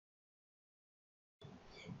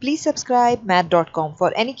Please subscribe math.com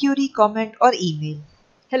for any query, comment or email.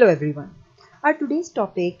 Hello everyone. Our today's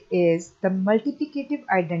topic is the multiplicative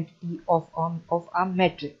identity of a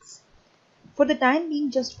matrix. For the time being,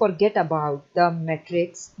 just forget about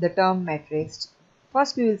the term matrix.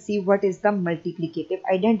 First we will see what is the multiplicative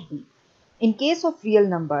identity. In case of real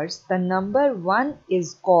numbers, the number 1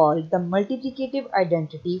 is called the multiplicative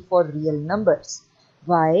identity for real numbers.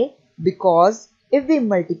 Why? Because if we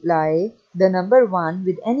multiply the number 1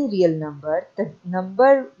 with any real number, the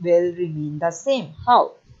number will remain the same.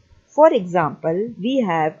 How? For example, we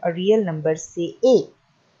have a real number, say A.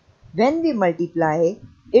 When we multiply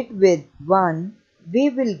it with 1, we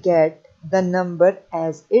will get the number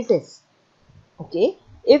as it is. Okay?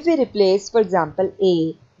 If we replace, for example,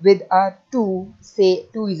 A with a 2, say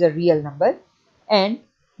 2 is a real number, and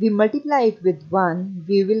we multiply it with 1,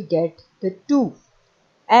 we will get the 2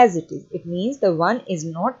 as it is. It means the 1 is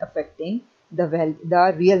not affecting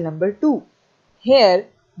the real number 2. Here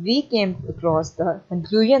we came across the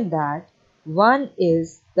conclusion that 1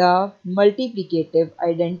 is the multiplicative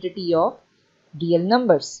identity of real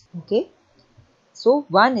numbers. Okay, so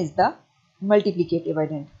 1 is the multiplicative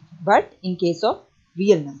identity, but in case of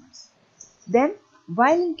real numbers. Then,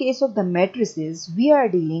 while in case of the matrices, we are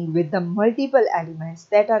dealing with the multiple elements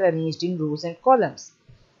that are arranged in rows and columns.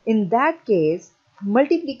 In that case,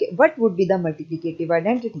 what would be the multiplicative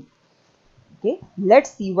identity? Okay,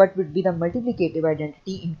 let's see what would be the multiplicative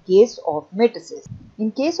identity in case of matrices.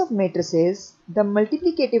 In case of matrices, the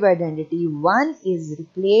multiplicative identity 1 is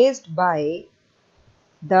replaced by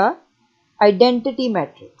the identity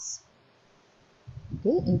matrix.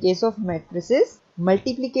 Okay, in case of matrices,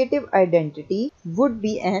 multiplicative identity would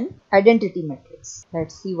be an identity matrix.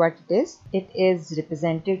 Let's see what it is. It is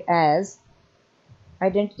represented as,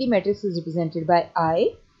 identity matrix is represented by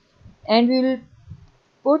I, and we will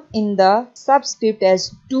put in the subscript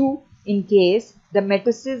as 2 in case the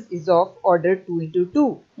matrices is of order 2 into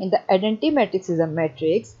 2. And the identity matrix is a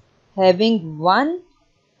matrix having 1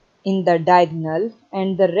 in the diagonal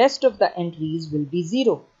and the rest of the entries will be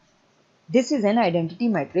 0. This is an identity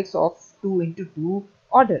matrix of 2 into 2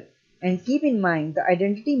 order. And keep in mind, the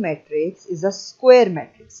identity matrix is a square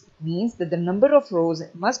matrix. It means that the number of rows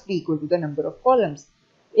must be equal to the number of columns.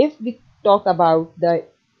 If we talk about the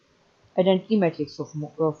identity matrix of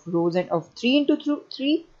rows and of 3 into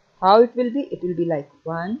 3, how it will be? It will be like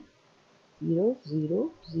 1, 0,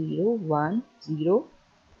 0, 0, 1, 0,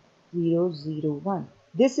 0, 0, 1.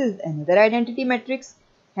 This is another identity matrix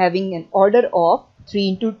having an order of 3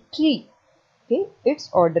 into 3. Okay, its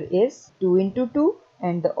order is 2 into 2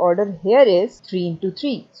 and the order here is 3 into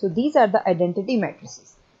 3. So these are the identity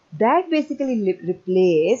matrices that basically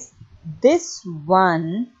replace this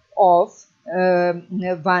one of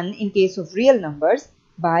 1 in case of real numbers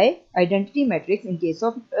by identity matrix in case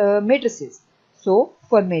of matrices. So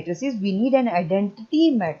for matrices we need an identity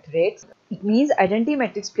matrix. It means identity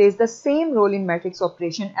matrix plays the same role in matrix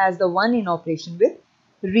operation as the one in operation with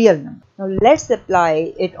real number. Now let's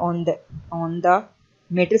apply it on the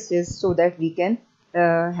matrices so that we can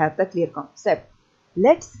have the clear concept.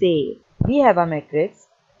 Let's say we have a matrix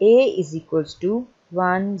A is equals to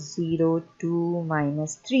 1, 0, 2,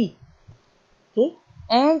 minus 3. Okay,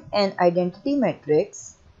 and an identity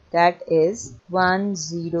matrix that is 1,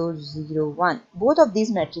 0, 0, 1. Both of these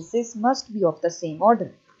matrices must be of the same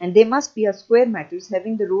order and they must be a square matrix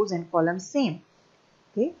having the rows and columns same.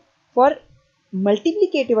 Okay, for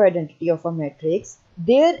multiplicative identity of a matrix,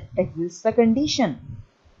 there exists a condition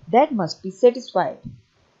that must be satisfied.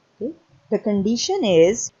 Okay, the condition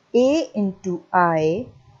is A into I,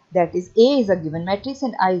 that is A is a given matrix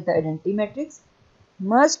and I is the identity matrix,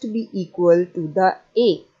 must be equal to the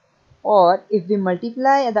A. Or if we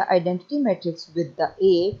multiply the identity matrix with the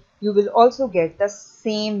A, you will also get the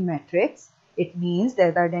same matrix. It means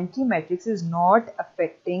that the identity matrix is not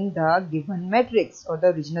affecting the given matrix or the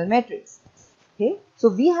original matrix. Okay, so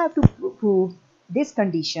we have to prove this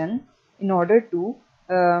condition in order to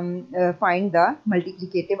find the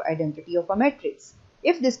multiplicative identity of a matrix.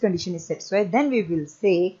 If this condition is satisfied, then we will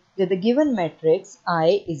say that the given matrix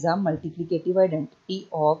I is a multiplicative identity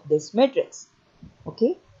of this matrix.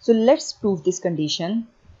 Okay, so let's prove this condition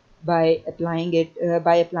by applying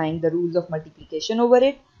the rules of multiplication over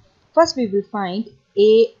it. First, we will find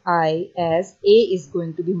AI as A is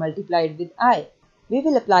going to be multiplied with I. We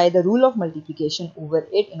will apply the rule of multiplication over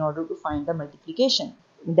it in order to find the multiplication.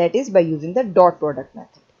 That is by using the dot product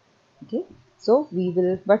method. Okay, so we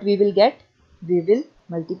will multiply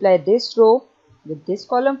this row with this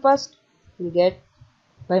column first. We will get,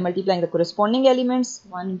 by multiplying the corresponding elements,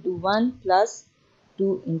 1 into 1 plus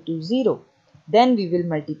 2 into 0. Then we will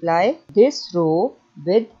multiply this row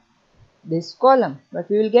with this column. What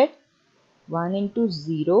we will get? 1 into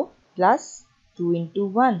 0 plus 2 into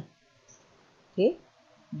 1. Okay.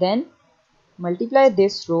 Then multiply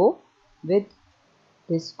this row with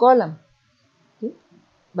this column. Okay.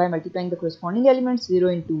 By multiplying the corresponding elements, 0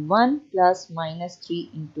 into 1 plus minus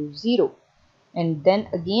 3 into 0. And then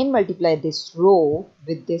again multiply this row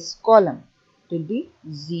with this column. It will be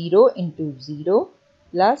 0 into 0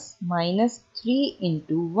 plus minus 3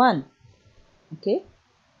 into 1. Okay.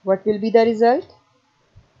 What will be the result?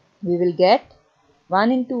 We will get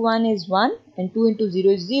 1 into 1 is 1 and 2 into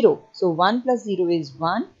 0 is 0. So 1 plus 0 is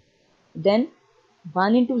 1. Then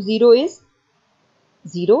 1 into 0 is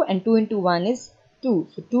 0 and 2 into 1 is 2.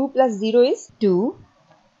 So 2 plus 0 is 2.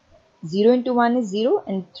 0 into 1 is 0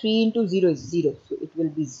 and 3 into 0 is 0. So it will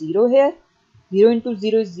be 0 here. 0 into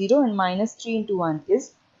 0 is 0 and minus 3 into 1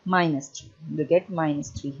 is minus 3. We get minus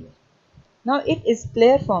 3 here. Now it is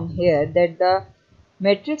clear from here that the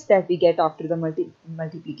matrix that we get after the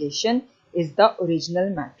multiplication is the original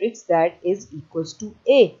matrix, that is equals to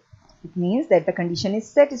A. It means that the condition is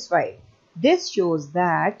satisfied. This shows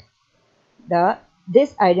that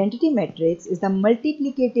this identity matrix is the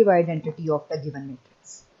multiplicative identity of the given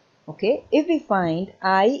matrix. Okay, if we find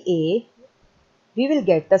IA, we will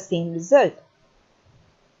get the same result.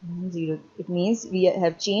 0. It means we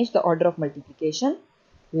have changed the order of multiplication.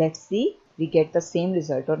 Let's see we get the same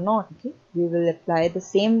result or not. Okay, we will apply the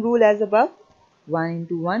same rule as above. 1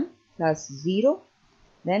 into 1 plus 0,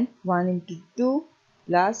 then 1 into 2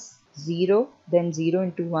 plus 0, then 0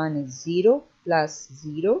 into 1 is 0 plus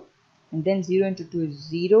 0, and then 0 into 2 is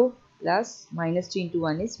 0 plus minus 3 into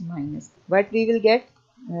 1 is minus. What we will get?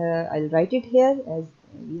 I'll write it here as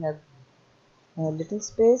we have a little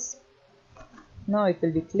space. Now it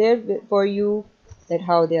will be clear for you that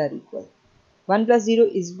how they are equal. 1 plus 0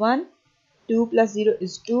 is 1, 2 plus 0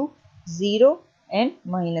 is 2, 0 and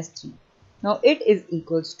minus 3. Now it is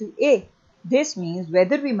equals to A. This means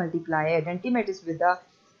whether we multiply identity matrix with the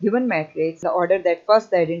given matrix, the order that first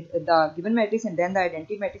the given matrix and then the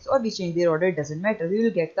identity matrix, or we change their order, it doesn't matter. We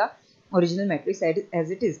will get the original matrix as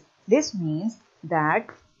it is. This means that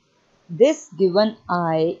this given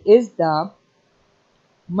I is the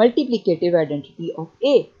multiplicative identity of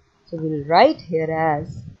A. So we will write here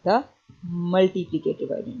as the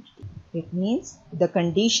multiplicative identity. It means the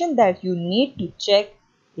condition that you need to check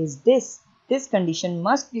is this. This condition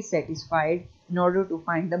must be satisfied in order to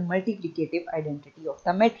find the multiplicative identity of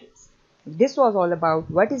the matrix. This was all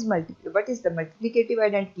about what is the multiplicative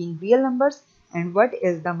identity in real numbers and what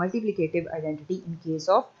is the multiplicative identity in case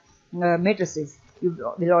of matrices.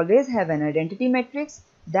 You will always have an identity matrix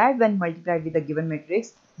that when multiplied with the given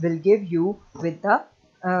matrix will give you with the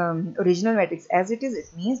original matrix as it is.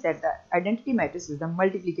 It means that the identity matrix is the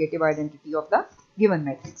multiplicative identity of the given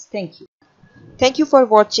matrix. Thank you. Thank you for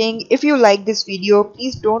watching. If you like this video,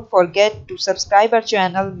 please don't forget to subscribe our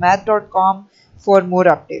channel math.com for more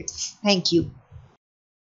updates. Thank you.